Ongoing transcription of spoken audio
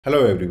Hello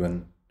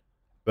everyone,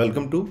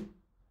 welcome to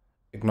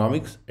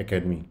Economics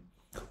Academy.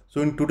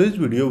 So in today's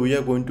video we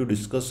are going to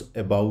discuss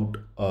about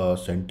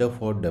Center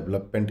for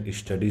Development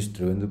Studies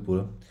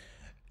Trivandrum,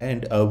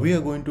 and we are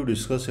going to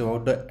discuss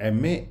about the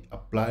MA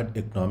Applied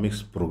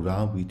Economics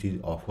program which is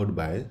offered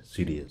by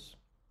CDS.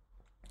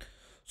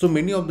 So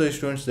many of the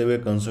students, they were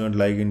concerned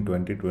like in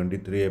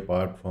 2023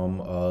 apart from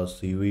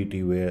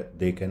CUET where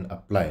they can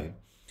apply.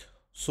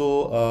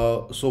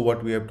 So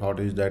what we have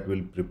thought is that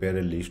we'll prepare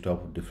a list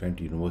of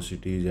different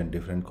universities and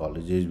different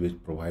colleges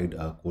which provide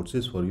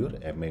courses for your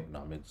MA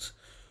Economics.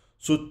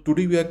 So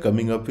today we are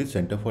coming up with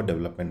Center for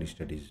Development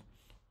Studies.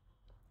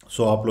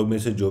 सो आप लोग में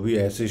से जो भी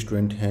ऐसे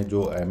student हैं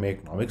जो M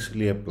economics के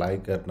लिए अप्लाई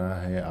करना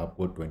है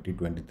आपको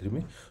 2023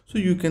 में, so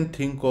you can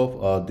think of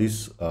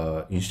this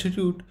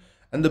institute,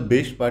 and the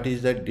best part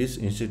is that this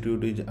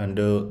institute is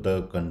under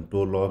the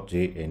control of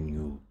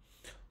JNU.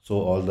 So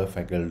all the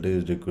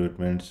faculties,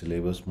 recruitment,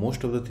 syllabus,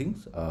 most of the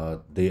things,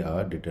 they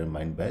are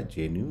determined by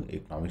JNU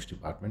Economics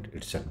Department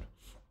itself.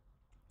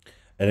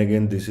 And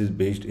again, this is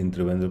based in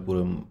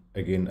Trivandrum,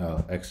 again,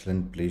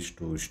 excellent place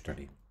to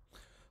study.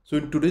 So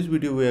in today's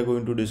video, we are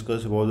going to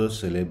discuss about the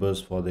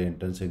syllabus for the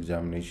entrance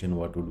examination,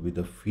 what would be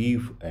the fee,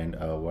 and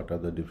what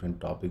are the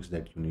different topics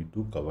that you need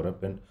to cover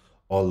up, and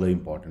all the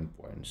important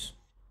points.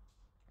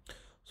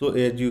 So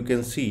as you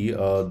can see,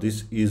 this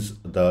is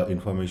the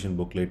information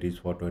booklet is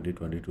for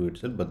 2022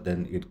 itself, but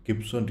then it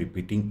keeps on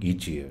repeating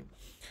each year.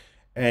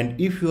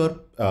 And if you are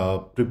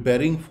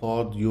preparing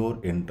for your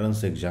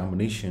entrance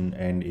examination,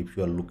 and if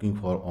you are looking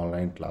for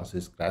online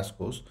classes, crash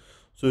course,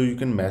 so you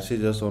can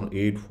message us on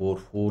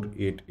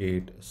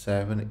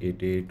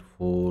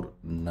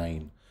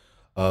 84488788849.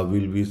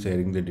 We'll be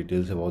sharing the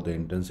details about the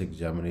entrance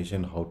examination,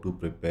 how to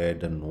prepare,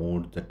 the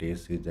notes, the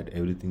test series, that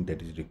everything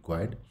that is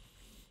required.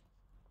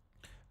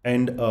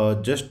 And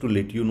just to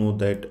let you know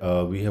that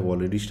we have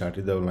already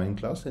started the online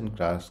class, and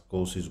class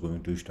course is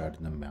going to start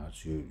in the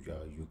March.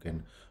 You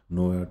can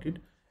know about it.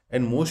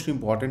 And most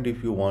important,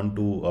 if you want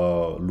to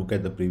look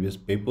at the previous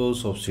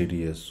papers of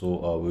CDS,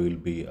 so we will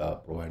be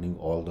providing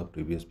all the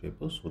previous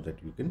papers so that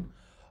you can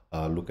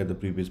look at the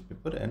previous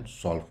paper and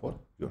solve for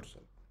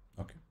yourself.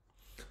 Okay.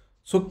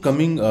 So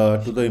coming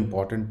to the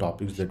important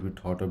topics that we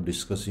thought of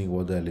discussing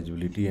about the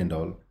eligibility and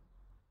all.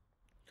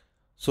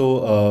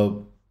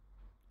 So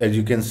as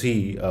you can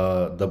see,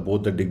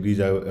 both the degrees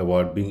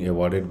are being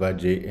awarded by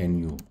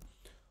JNU,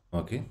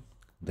 okay,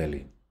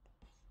 Delhi.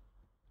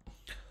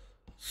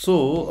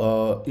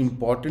 So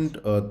important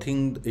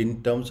thing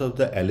in terms of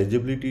the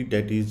eligibility,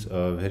 that is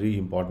very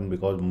important,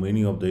 because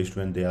many of the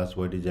students, they ask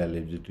what is the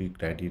eligibility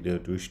criteria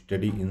to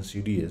study in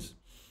CDS.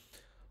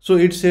 So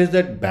it says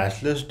that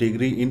bachelor's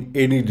degree in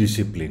any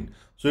discipline.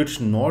 So it's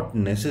not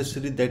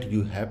necessary that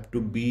you have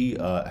to be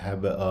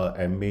have a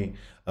MA,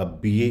 a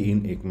BA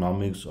in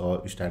economics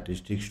or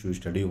statistics to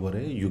study over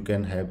here. You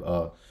can have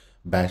a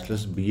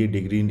bachelor's BA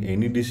degree in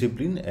any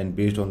discipline, and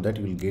based on that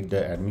you will get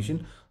the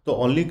admission. The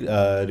only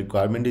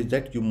requirement is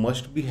that you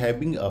must be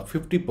having a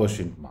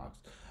 50% marks,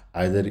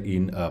 either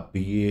in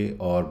BA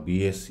or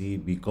BSc,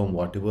 BCom,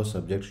 whatever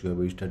subjects you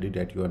have studied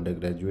at your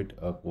undergraduate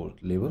course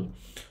level.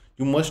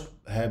 You must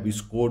have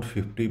scored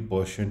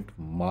 50%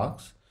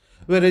 marks,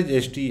 whereas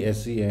ST,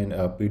 SC and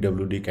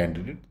PWD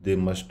candidate, they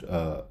must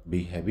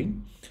be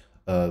having,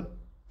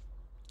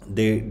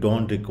 they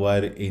don't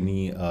require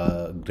any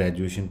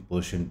graduation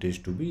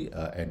percentage to be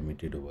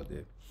admitted over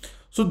there.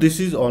 So this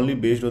is only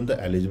based on the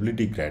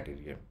eligibility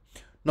criteria.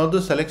 Now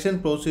the selection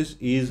process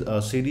is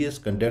CDS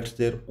conducts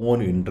their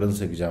own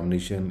entrance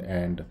examination,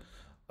 and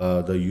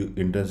the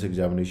entrance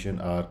examination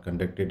are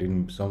conducted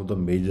in some of the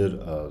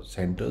major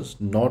centers,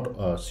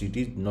 not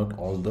cities, not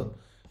all the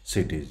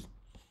cities.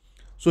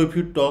 So if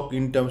you talk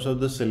in terms of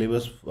the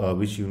syllabus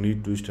which you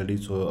need to study,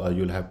 so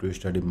you'll have to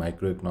study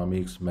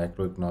microeconomics,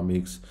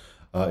 macroeconomics,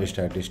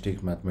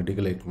 statistics,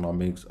 mathematical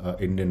economics,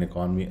 Indian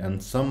economy,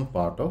 and some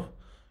part of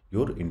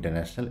your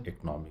international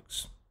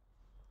economics.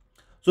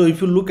 So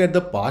if you look at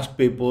the past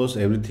papers,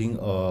 everything,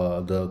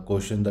 the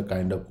question, the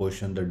kind of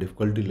question, the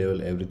difficulty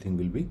level, everything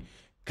will be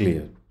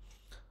clear.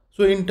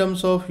 So in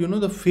terms of,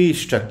 the fee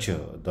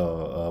structure, the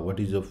what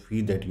is the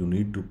fee that you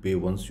need to pay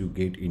once you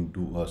get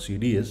into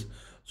CDS.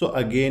 So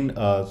again,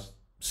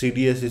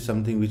 CDS is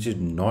something which is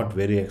not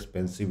very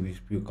expensive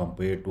if you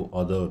compare to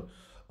other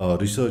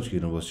research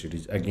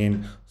universities.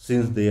 Again,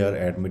 since they are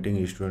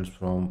admitting students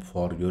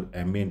for your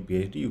MA and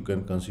PhD, you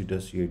can consider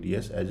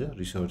CDS as a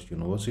research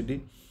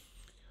university.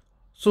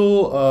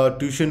 So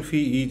tuition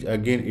fee is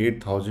again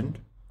 8,000.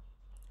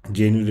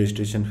 JNU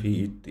registration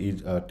fee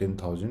is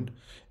 10,000.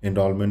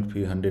 Enrollment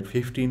fee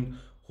 115.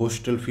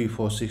 Hostel fee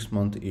for 6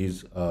 months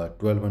is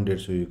 1,200.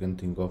 So you can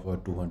think of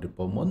 200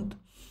 per month.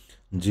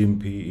 Gym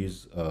fee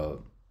is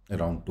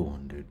around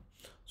 200.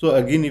 So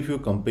again, if you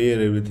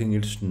compare everything,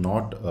 it's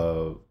not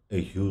a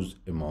huge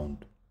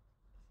amount.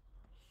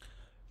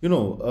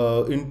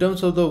 In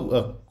terms of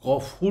the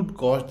food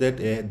cost that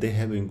they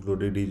have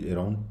included is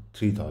around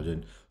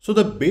 3,000. So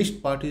the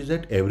best part is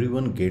that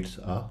everyone gets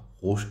a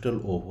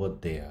hostel over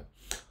there.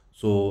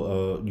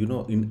 So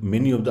in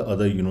many of the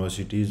other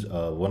universities,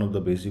 one of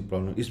the basic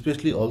problem,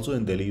 especially also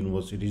in Delhi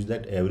universities,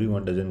 that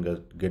everyone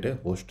doesn't get a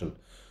hostel.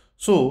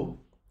 So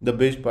the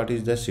best part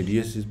is that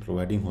CDS is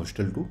providing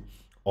hostel to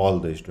all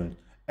the students,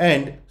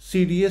 and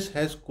CDS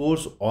has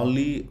course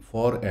only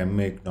for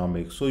MA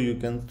Economics. So you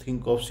can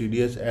think of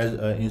CDS as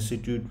an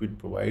institute which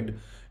provide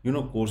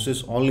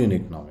courses only in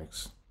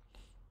economics.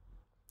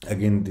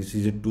 Again, this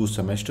is a 2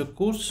 semester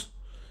course,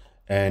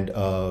 and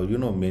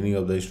many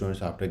of the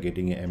students, after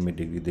getting a MA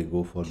degree, they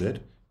go for their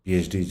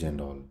PhDs and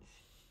all.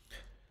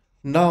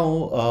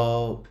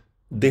 Now,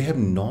 they have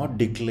not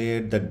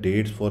declared the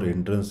dates for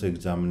entrance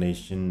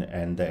examination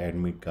and the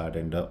admit card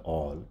and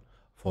all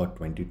for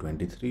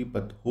 2023,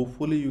 but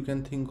hopefully you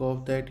can think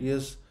of that,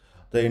 yes,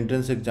 the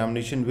entrance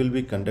examination will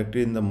be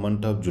conducted in the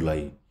month of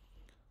July.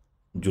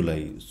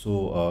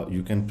 So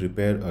you can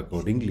prepare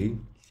accordingly.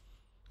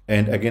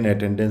 And again,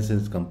 attendance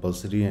is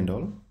compulsory and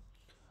all.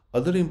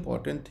 Other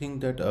important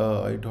thing that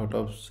I thought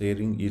of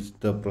sharing is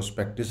the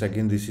prospectus.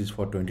 Again, this is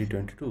for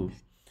 2022,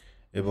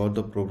 about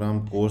the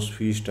program course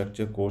fee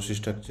structure, course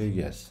structure.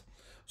 Yes.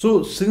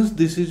 So since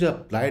this is a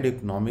applied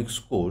economics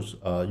course,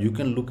 you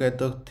can look at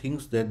the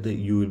things that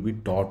you will be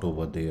taught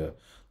over there,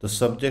 the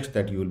subjects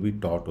that you will be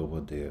taught over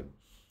there.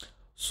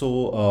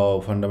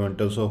 So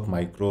fundamentals of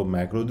macro,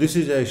 this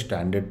is a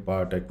standard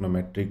part,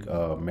 econometric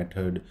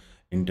method,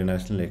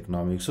 international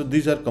economics. So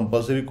these are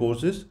compulsory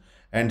courses.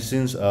 And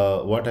since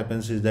what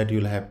happens is that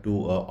you'll have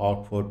to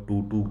opt for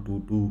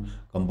two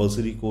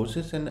compulsory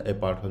courses, and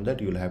apart from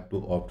that you'll have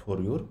to opt for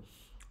your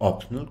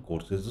optional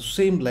courses. The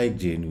same like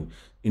JNU.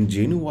 In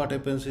JNU, what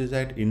happens is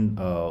that in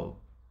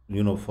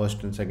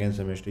first and second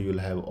semester you'll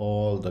have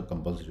all the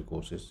compulsory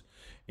courses.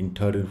 In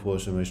third and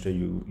fourth semester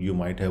you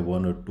might have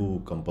 1 or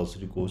 2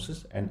 compulsory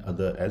courses and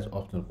other as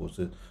optional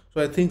courses.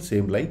 So I think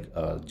same like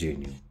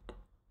JNU.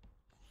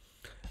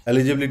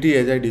 Eligibility,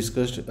 as I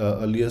discussed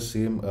earlier,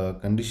 same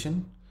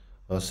condition,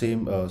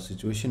 same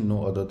situation,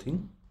 no other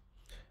thing.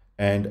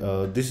 And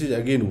this is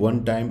again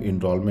one-time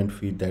enrollment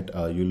fee that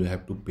you'll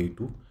have to pay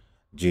to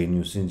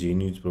JNU, since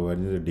JNU is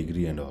providing the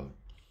degree and all.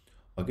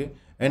 Okay,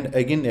 and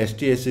again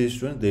ST/SC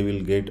students, they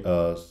will get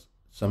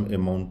some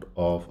amount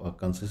of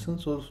concession.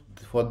 So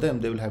for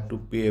them, they will have to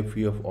pay a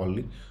fee of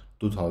only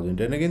 2000.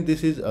 And again,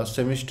 this is a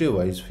semester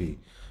wise fee.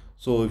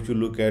 So if you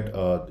look at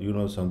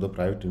some of the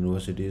private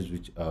universities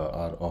which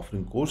are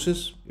offering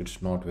courses,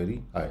 it's not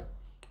very high.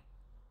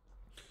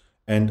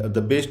 And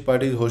the best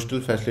part is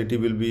hostel facility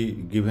will be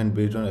given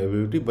based on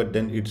availability, but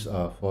then it's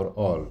for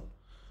all.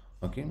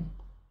 Okay.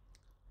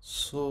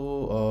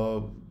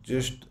 So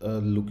just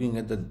looking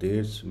at the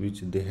dates which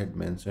they had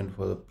mentioned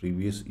for the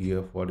previous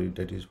year, for it,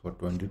 that is for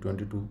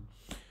 2022.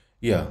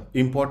 Yeah,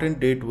 important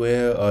date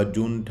where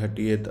June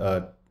 30th,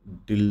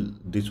 till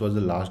this was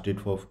the last date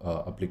for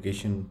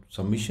application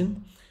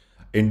submission.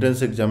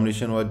 Entrance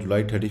examination was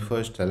July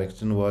 31st,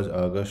 selection was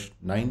August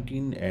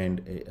 19, and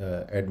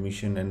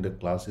admission and the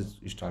classes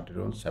started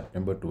on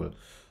September 12.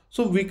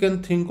 So we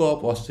can think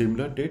of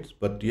similar dates,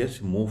 but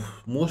yes,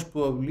 most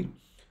probably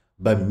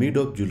by mid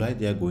of July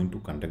they are going to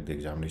conduct the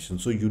examination.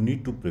 So you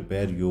need to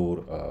prepare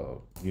your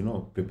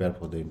prepare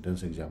for the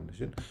entrance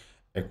examination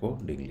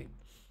accordingly.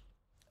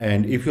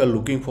 And if you are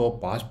looking for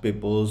past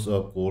papers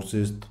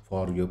courses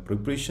for your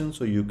preparation,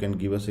 so you can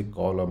give us a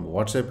call on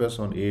WhatsApp us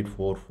on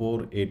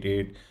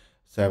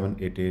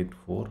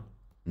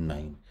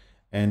 844-88-78849.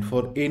 And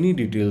for any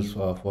details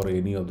for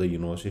any of the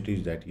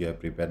universities that you are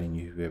preparing,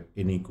 if you have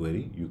any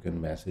query, you can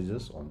message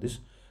us on this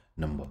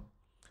number.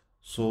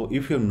 So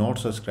if you have not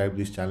subscribed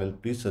this channel,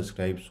 please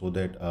subscribe, so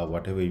that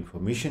whatever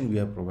information we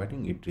are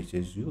providing, it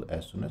reaches you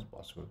as soon as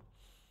possible.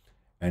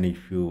 And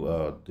if you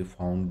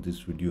found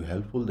this video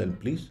helpful, then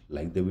please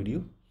like the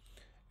video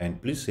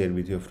and please share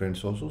with your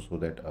friends also, so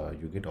that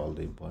you get all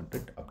the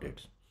important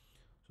updates.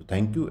 So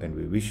thank you, and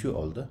we wish you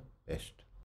all the best.